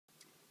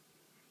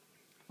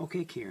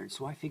Okay, Karen,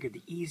 so I figured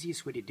the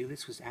easiest way to do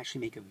this was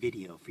actually make a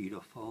video for you to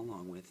follow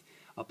along with,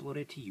 upload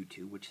it to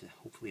YouTube, which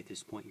hopefully at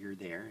this point you're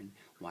there and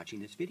watching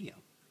this video.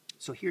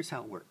 So here's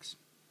how it works.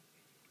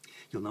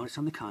 You'll notice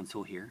on the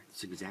console here,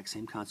 it's the exact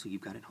same console you've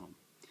got at home.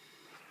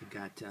 You've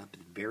got up in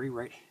the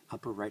very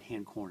upper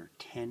right-hand corner,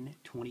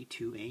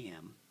 10:22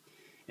 a.m.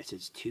 It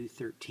says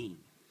 2:13.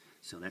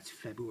 So that's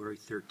February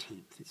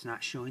 13th. It's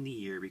not showing the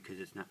year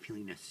because it's not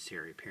feeling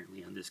necessary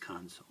apparently on this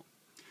console.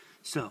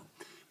 So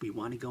we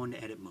want to go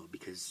into edit mode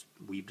because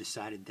we've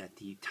decided that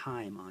the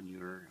time on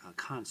your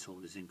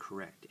console is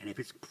incorrect. And if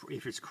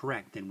it's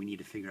correct, then we need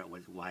to figure out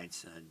why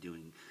it's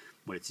doing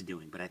what it's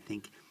doing. But I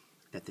think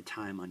that the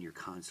time on your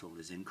console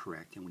is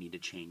incorrect and we need to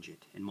change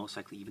it. And most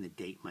likely even the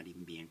date might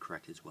even be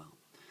incorrect as well.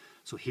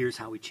 So here's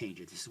how we change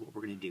it. This is what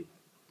we're going to do.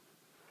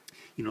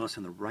 You notice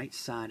on the right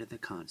side of the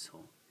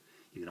console,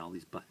 you got all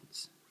these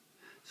buttons.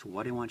 So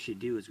what I want you to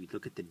do is we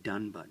look at the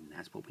done button.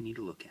 That's what we need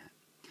to look at.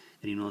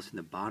 And you notice in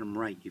the bottom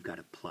right, you've got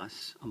a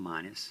plus, a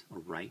minus, a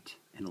right,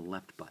 and a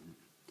left button.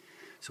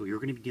 So you're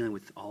going to be dealing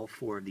with all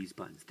four of these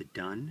buttons. The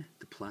done,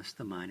 the plus,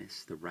 the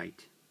minus, the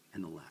right,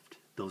 and the left.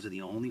 Those are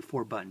the only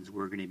four buttons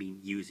we're going to be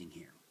using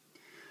here.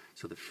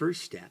 So the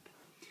first step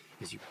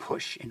is you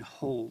push and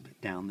hold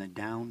down the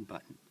down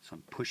button. So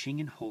I'm pushing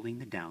and holding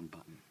the down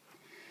button.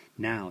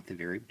 Now at the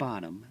very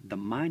bottom, the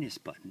minus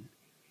button,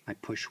 I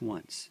push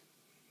once.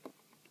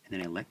 And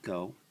then I let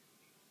go,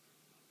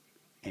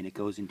 and it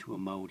goes into a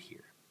mode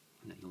here.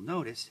 Now you'll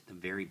notice at the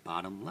very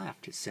bottom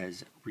left it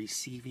says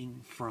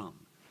receiving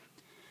from.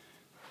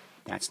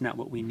 That's not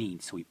what we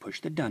need, so we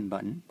push the done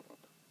button.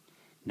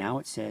 Now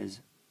it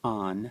says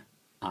on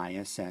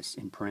ISS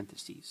in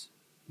parentheses.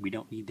 We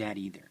don't need that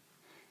either.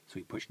 So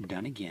we push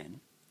done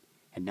again,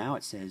 and now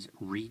it says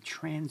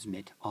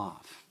retransmit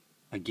off.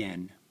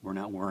 Again, we're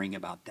not worrying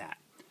about that.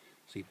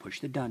 So you push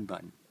the done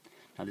button.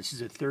 Now this is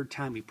the third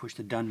time we pushed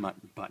the done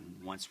button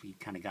once we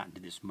kind of got into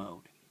this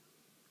mode.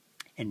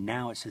 And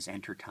now it says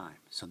enter time.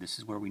 So this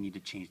is where we need to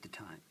change the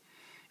time.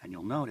 And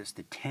you'll notice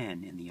the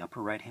 10 in the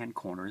upper right hand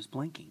corner is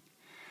blinking.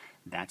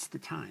 That's the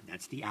time.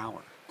 That's the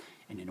hour.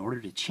 And in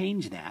order to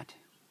change that,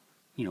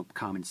 you know,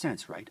 common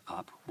sense, right?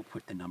 Up, we'll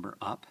put the number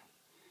up.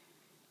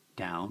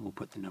 Down, we'll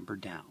put the number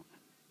down.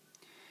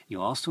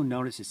 You'll also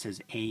notice it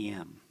says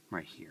AM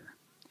right here.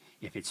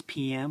 If it's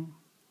PM,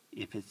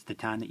 if it's the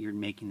time that you're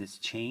making this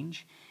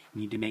change,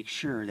 you need to make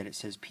sure that it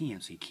says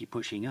PM. So you keep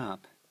pushing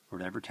up for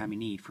whatever time you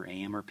need for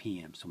AM or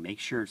PM. So make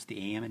sure it's the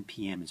AM and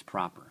PM is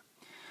proper.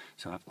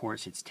 So of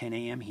course it's 10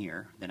 AM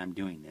here that I'm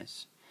doing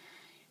this.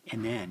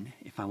 And then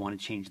if I want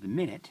to change the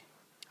minute,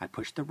 I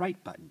push the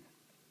right button.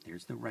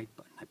 There's the right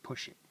button. I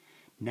push it.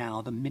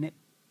 Now the minute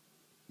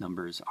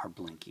numbers are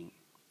blinking.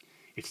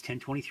 It's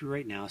 10:23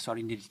 right now, so I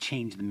don't need to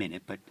change the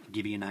minute, but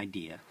give you an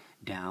idea.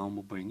 Down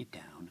will bring it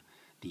down.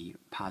 The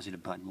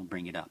positive button will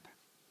bring it up.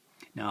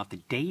 Now if the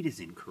date is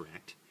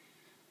incorrect,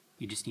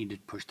 you just need to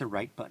push the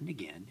right button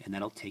again, and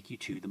that'll take you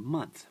to the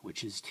month,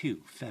 which is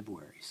 2,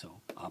 February.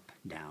 So up,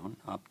 down,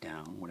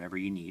 whatever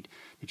you need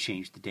to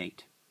change the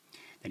date.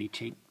 Then you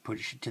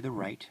push it to the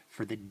right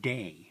for the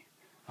day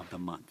of the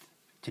month.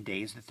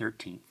 Today is the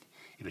 13th.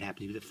 If it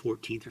happens to be the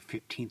 14th or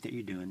 15th that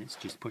you're doing this,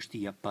 just push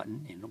the up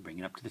button and it'll bring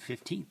it up to the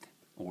 15th.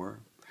 Or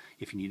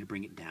if you need to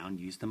bring it down,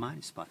 use the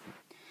minus button.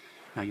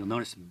 Now you'll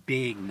notice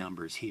big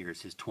numbers here. It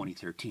says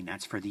 2013.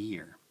 That's for the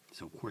year.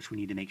 So of course we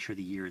need to make sure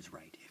the year is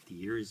right. If the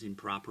year is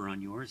improper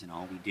on yours, and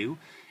all we do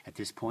at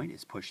this point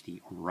is push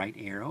the right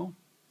arrow,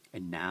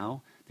 and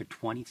now the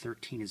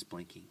 2013 is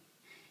blinking.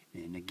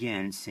 And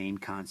again, same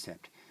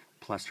concept.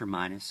 Plus or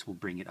minus will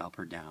bring it up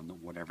or down,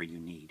 whatever you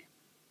need.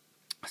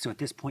 So at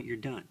this point you're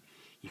done.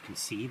 You can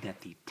see that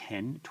the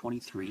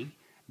 10:23,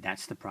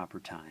 that's the proper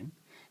time.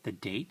 The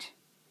date,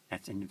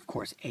 that's, and of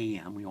course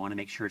AM, we want to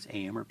make sure it's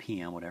AM or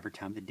PM, whatever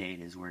time of the day it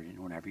is,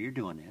 whenever you're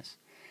doing this.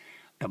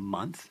 The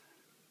month,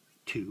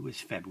 2 is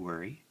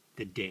February.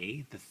 The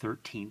day, the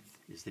 13th,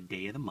 is the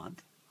day of the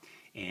month.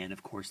 And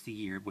of course the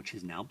year, which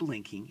is now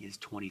blinking, is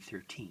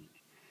 2013.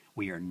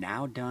 We are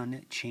now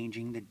done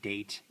changing the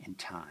date and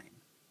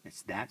time.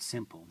 It's that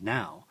simple.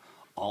 Now,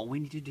 all we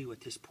need to do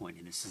at this point,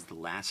 and this is the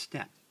last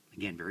step,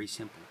 again, very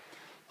simple,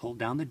 hold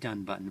down the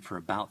done button for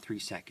about 3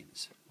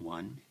 seconds.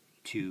 1,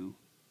 2,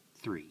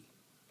 3.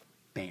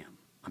 Bam,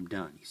 I'm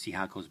done. You see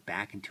how it goes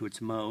back into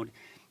its mode?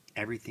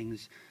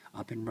 Everything's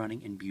up and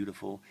running and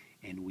beautiful,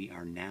 and we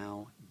are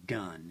now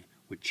done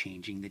with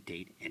changing the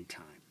date and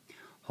time.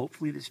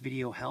 Hopefully this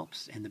video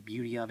helps, and the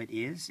beauty of it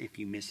is, if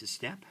you miss a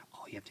step,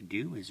 all you have to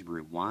do is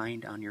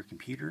rewind on your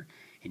computer,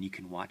 and you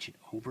can watch it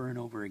over and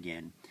over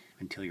again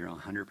until you're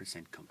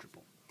 100%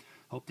 comfortable.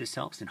 Hope this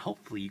helps, and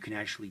hopefully you can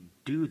actually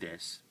do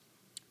this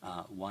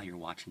while you're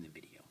watching the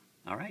video.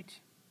 All right,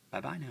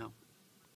 bye-bye now.